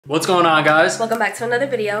What's going on, guys? Welcome back to another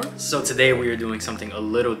video. So today we are doing something a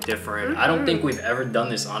little different. I don't think we've ever done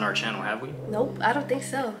this on our channel, have we? Nope, I don't think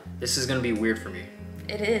so. This is gonna be weird for me.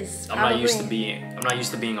 It is. I'm not used to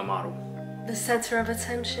being a model. The center of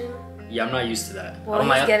attention. Yeah, I'm not used to that. Well,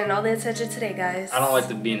 he's getting all the attention today, guys. I don't like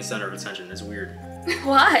to be in the center of attention. It's weird.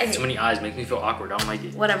 Why? Too many eyes make me feel awkward. I don't like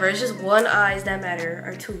it. Whatever, it's just one eyes that matter,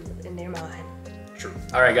 or two in their mind. True.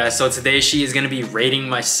 All right, guys, so today she is gonna be rating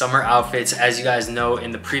my summer outfits. As you guys know,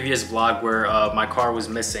 in the previous vlog where my car was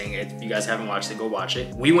missing, if you guys haven't watched it, go watch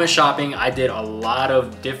it. We went shopping. I did a lot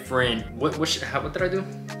of different, what did I do?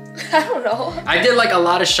 I don't know. I did like a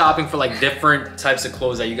lot of shopping for like different types of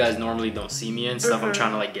clothes that you guys normally don't see me in, stuff I'm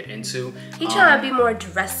trying to like get into. He trying to be more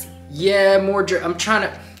dressy. Yeah, I'm trying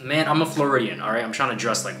to, man, I'm a Floridian, all right? I'm trying to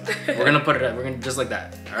dress like that. We're gonna just like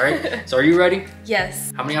that, all right? So are you ready?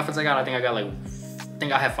 Yes. How many outfits I got? I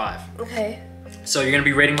think I have 5. Okay. So you're gonna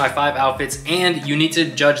be rating my 5 outfits and you need to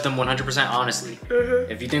judge them 100% honestly.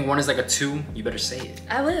 If you think one is like a 2, you better say it.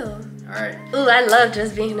 I will. All right. Ooh, I love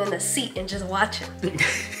just being in the seat and just watching.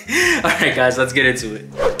 All right, guys, let's get into it.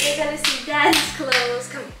 We're gonna see Daddy's clothes.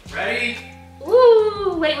 Come. Ready?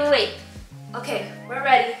 Ooh, wait. Okay, we're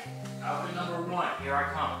ready. Outfit number 1, here I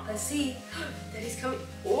come. Let's see. Daddy's coming.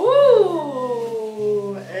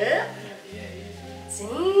 Ooh. Yeah. Damn.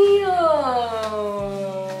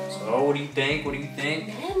 So what do you think? What do you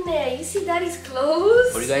think? Man, you see Daddy's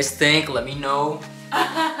clothes? What do you guys think? Let me know.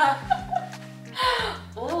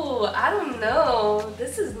 Oh, I don't know.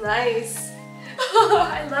 This is nice.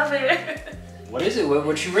 I love it. What is it?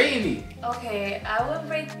 What you rating me? Okay, I would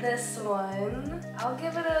rate this one. I'll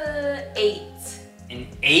give it a 8. An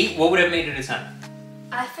 8? What would have made it a 10?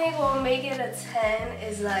 I think what would make it a 10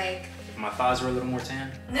 is like... If my thighs were a little more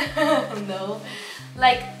tan? No.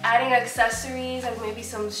 Like adding accessories, like maybe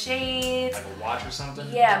some shades. Like a watch or something?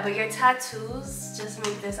 Yeah, but your tattoos just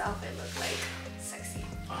make this outfit look like sexy.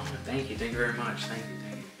 Oh, thank you very much. Thank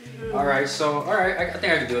you. All right, I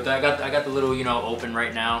think I can do it. I got the little, open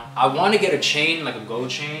right now. I want to get a chain, like a gold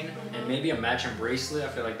chain, and maybe a matching bracelet. I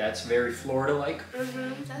feel like that's very Florida-like.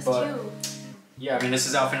 That's cute. Yeah, I mean, this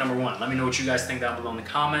is outfit number 1. Let me know what you guys think down below in the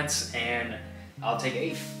comments, and I'll take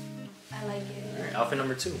 8. I like it. All right, outfit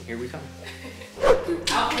number 2. Here we come.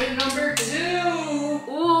 Outfit number 2.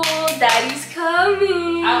 Ooh, Daddy's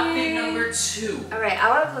coming. Outfit number 2. All right, I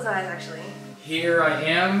want to close my eyes actually. Here I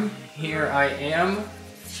am.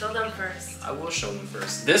 Show them first. I will show them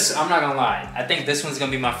first. This, I'm not gonna lie, I think this one's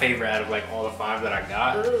gonna be my favorite out of like all the 5 that I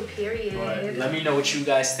got. Ooh, period. But let me know what you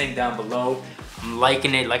guys think down below. I'm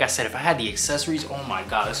liking it. Like I said, if I had the accessories, oh my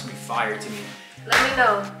God, this would be fire to me. Let me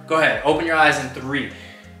know. Go ahead, open your eyes in 3,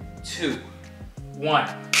 2, 1.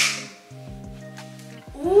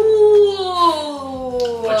 Ooh.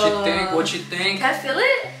 What you think? What you think? Can I feel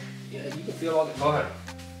it? Yeah, you can feel all the, go ahead.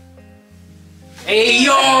 Hey,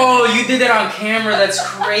 yo, you did that on camera. That's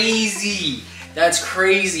crazy. That's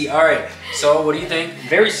crazy. All right, so what do you think?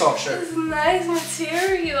 Very soft shirt. This is nice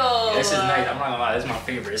material. Yeah, this is nice. I'm not gonna lie, this is my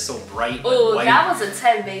favorite. It's so bright. Oh, white. that was a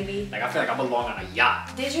 10, baby. Like, I feel like I belong on a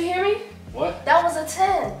yacht. Did you hear me? What? That was a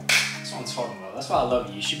 10. That's what I'm talking about. That's why I love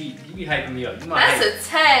you. You be hyping me up. That's a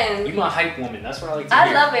 10. You my hype woman. That's what I like to hear.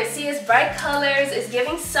 I love it. See, it's bright colors. It's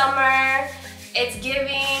giving summer. It's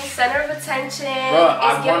giving center of attention. Bro,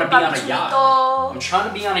 I want to be on a yacht. I'm trying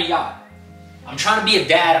to be on a yacht. I'm trying to be a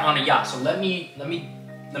dad on a yacht. So let me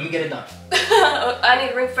get it done. I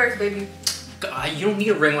need a ring first, baby. God, you don't need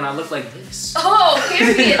a ring when I look like this. Oh,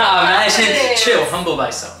 period. Nah, man, chill. Humble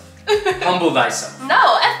thyself. Humble thyself.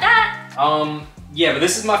 No, F that. Yeah, but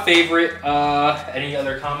this is my favorite. Any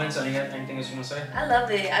other comments? Anything else you want to say? I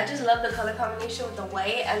love it. I just love the color combination with the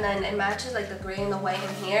white, and then it matches like the gray and the white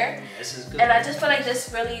in here. This is good. And I just feel like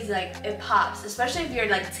this really is like, it pops. Especially if you're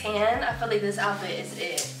like tan, I feel like this outfit is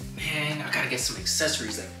it. Man, I gotta get some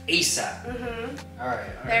accessories like ASAP. All right.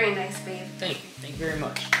 Very nice, babe. Thank you very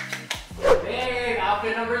much. Babe,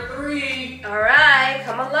 outfit number 3. All right,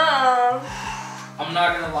 come along. I'm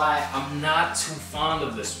not gonna lie, I'm not too fond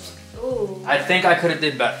of this one. Ooh. I think I could have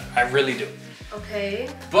did better. I really do. Okay.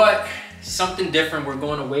 But something different. We're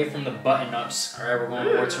going away from the button-ups. All right, we're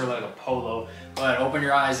going more to like a polo. Go ahead, open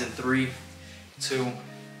your eyes in 3, 2,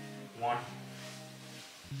 1.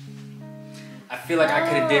 I feel like I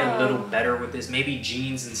could have did a little better with this. Maybe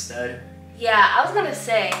jeans instead. Yeah, I was gonna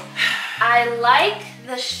say, I like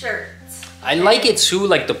the shirt. I like it too.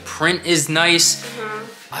 Like the print is nice.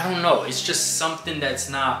 I don't know. It's just something that's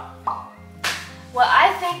not. What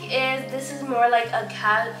I think is this is more like a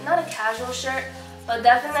not a casual shirt, but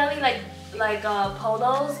definitely like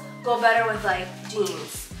polos go better with like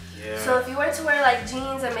jeans. Yeah. So if you were to wear like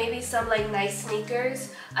jeans and maybe some like nice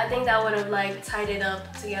sneakers, I think that would have like tied it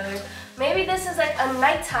up together. Maybe this is like a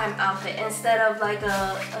nighttime outfit instead of like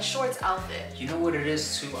a shorts outfit. You know what it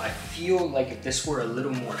is too? I feel like if this were a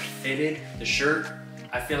little more fitted, the shirt,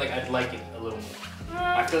 I feel like I'd like it a little more.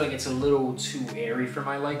 I feel like it's a little too airy for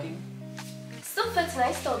my liking. Still fits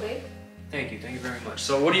nice though, babe. Thank you very much.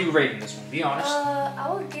 So what are you rating this one? Be honest. I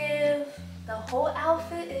would give the whole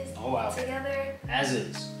outfit is together as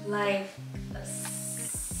is. Like a 7.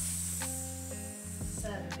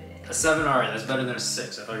 A 7, all right, that's better than a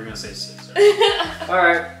 6. I thought you were gonna say 6. All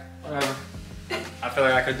right, whatever. I feel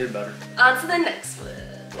like I could do better. On to the next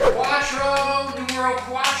one. Quattro, numero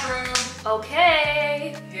quattro.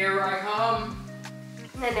 Okay. Here I come.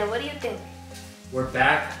 Nene, what do you think? We're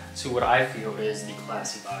back to what I feel is the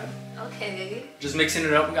classy vibe. Okay. Just mixing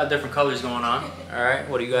it up, we got different colors going on. All right,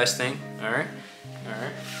 what do you guys think? All right.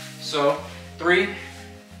 So, 3,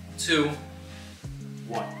 2,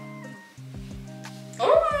 1.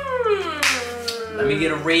 Let me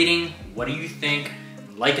get a rating. What do you think?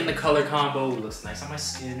 I'm liking the color combo. It looks nice on my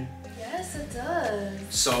skin. Yes, it does.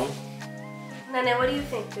 So, Nene, what do you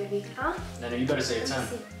think, baby? Huh? Nene, you better say a 10.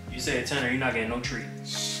 You say a 10 or you're not getting no treat.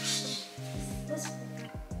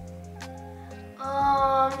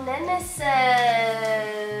 Nene says...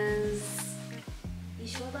 You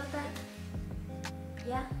sure about that?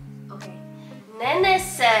 Yeah? Okay. Nene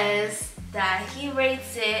says that he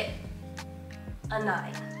rates it a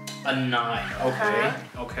 9. A 9, okay.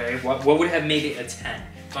 Okay, what would have made it a 10?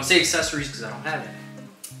 Don't say accessories because I don't have it.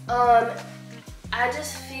 I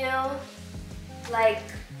just feel like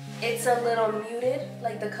it's a little muted,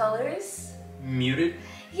 like the colors. Muted?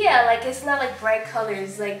 Yeah, like it's not like bright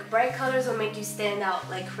colors. Like bright colors will make you stand out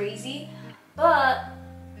like crazy. But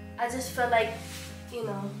I just feel like, you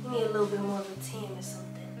know, you need a little bit more of a tan or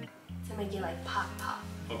something to make it like pop.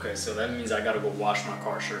 Okay, so that means I gotta go wash my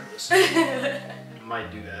car shirtless. I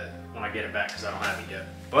might do that when I get it back because I don't have it yet.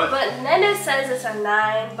 But Nene says it's a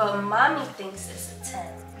 9, but mommy thinks it's a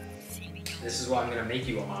 10. This is why I'm gonna make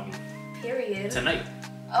you a mommy. Period. Tonight.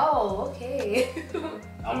 Oh, okay.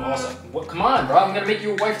 I'm also, what, come on, bro, I'm gonna make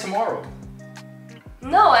you a wife tomorrow.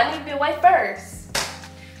 No, I need to be a wife first.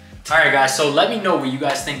 All right, guys, so let me know what you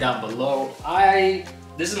guys think down below.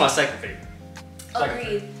 This is my second favorite.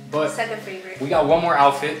 Agreed. But second favorite. We got one more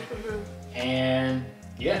outfit, and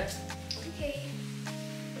yeah. Okay.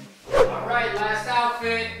 All right, last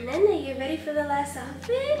outfit. Nene, you ready for the last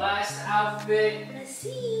outfit? Last outfit. Let's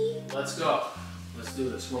see. Let's go. Let's do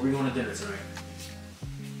this. Where are we going to dinner tonight?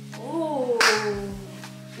 Ooh.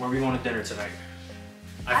 Where are we going to dinner tonight?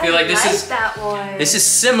 I feel like this is that one. This is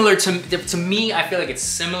similar to me. I feel like it's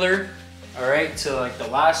similar, all right, to like the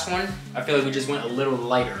last one. I feel like we just went a little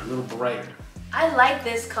lighter, a little brighter. I like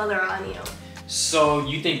this color on you. So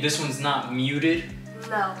you think this one's not muted?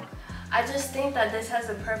 No, I just think that this has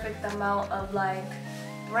a perfect amount of like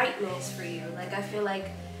brightness for you. Like I feel like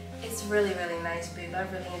it's really nice, babe. I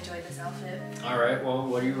really enjoyed this outfit. All right, well,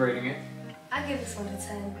 what are you rating it? I give this one a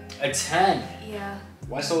 10. A 10? Yeah.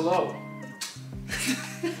 Why so low?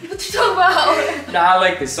 What you talking about? Nah, I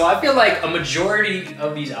like this. So I feel like a majority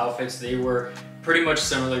of these outfits, they were pretty much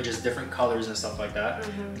similar, just different colors and stuff like that.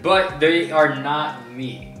 But they are not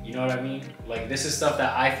me, you know what I mean? Like this is stuff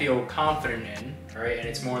that I feel confident in, right? And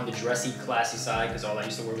it's more on the dressy, classy side because all I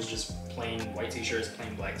used to wear was just plain white t-shirts,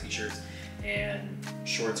 plain black t-shirts, and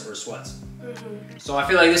shorts or sweats. So I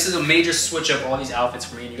feel like this is a major switch up all these outfits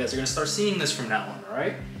for me, and you guys are gonna start seeing this from now on, all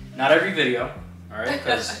right? Not every video, all right?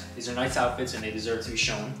 Because these are nice outfits and they deserve to be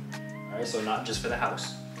shown, all right? So not just for the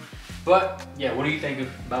house. But yeah, what do you think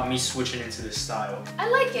about me switching into this style? I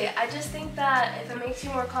like it. I just think that if it makes you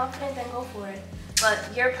more confident, then go for it. But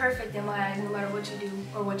you're perfect in my eyes, no matter what you do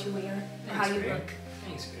or what you wear or how you look.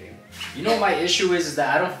 Thanks, babe. You know what my issue is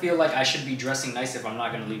that I don't feel like I should be dressing nice if I'm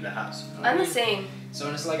not gonna leave the house. You know I'm the same. So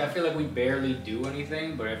it's like I feel like we barely do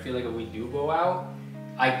anything, but I feel like if we do go out,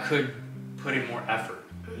 I could put in more effort.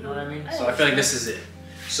 You know what I mean? So I feel like this is it.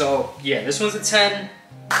 So yeah, this one's a 10.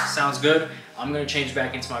 Sounds good. I'm gonna change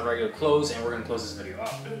back into my regular clothes and we're gonna close this video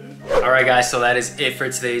out. All right guys, so that is it for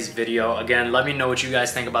today's video. Again, let me know what you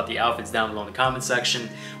guys think about the outfits down below in the comment section.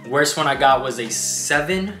 Worst one I got was a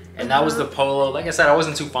 7, and that was the polo. Like I said, I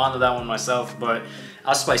wasn't too fond of that one myself, but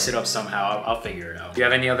I'll spice it up somehow. I'll figure it out. Do you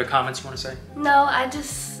have any other comments you wanna say? No,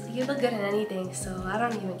 you look good in anything, so I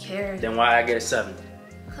don't even care. Then why I get a 7?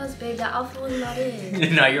 Cause babe, that outfit was not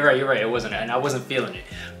it. No, you're right, it wasn't, and I wasn't feeling it.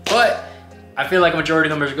 But I feel like a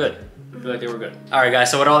majority of them are good. I feel like they were good. All right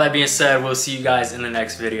guys, so with all that being said, we'll see you guys in the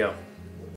next video.